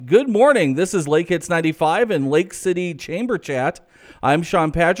Good morning. This is Lake Hits 95 and Lake City Chamber Chat. I'm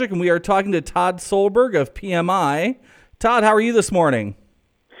Sean Patrick, and we are talking to Todd Solberg of PMI. Todd, how are you this morning?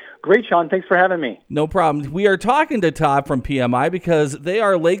 Great, Sean. Thanks for having me. No problem. We are talking to Todd from PMI because they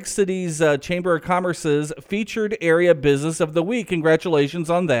are Lake City's Chamber of Commerce's featured area business of the week. Congratulations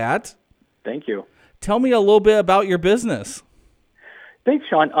on that. Thank you. Tell me a little bit about your business. Thanks,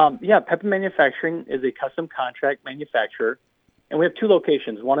 Sean. Pepin Manufacturing is a custom contract manufacturer, and we have two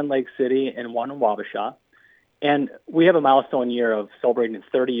locations, one in Lake City and one in Wabasha. And we have a milestone year of celebrating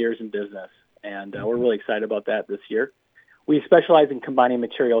 30 years in business, and we're really excited about that this year. We specialize in combining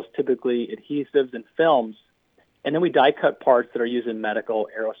materials, typically adhesives and films, and then we die cut parts that are used in medical,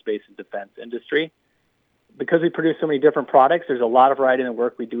 aerospace, and defense industry. Because we produce so many different products, there's a lot of variety in the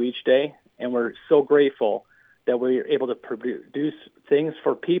work we do each day, and we're so grateful that we're able to produce things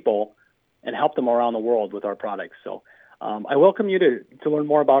for people and help them around the world with our products. So I welcome you to learn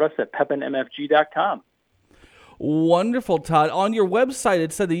more about us at pepinmfg.com. Wonderful, Todd. On your website,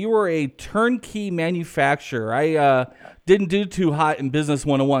 it said that you were a turnkey manufacturer. I didn't do too hot in Business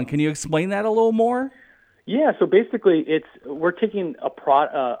 101. Can you explain that a little more? Yeah, so basically we're taking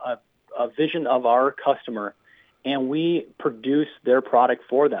a vision of our customer, and we produce their product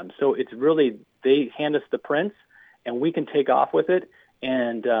for them. So it's really, they hand us the prints, and we can take off with it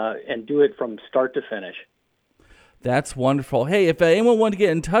and do it from start to finish. That's wonderful. Hey, if anyone wanted to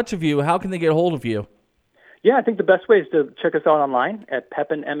get in touch with you, how can they get a hold of you? Yeah, I think the best way is to check us out online at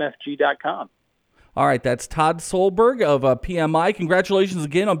pepinmfg.com. All right, that's Todd Solberg of PMI. Congratulations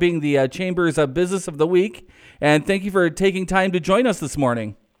again on being the Chamber's Business of the Week, and thank you for taking time to join us this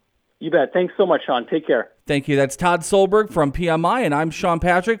morning. You bet. Thanks so much, Sean. Take care. Thank you. That's Todd Solberg from PMI, and I'm Sean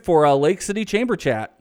Patrick for Lake City Chamber Chat.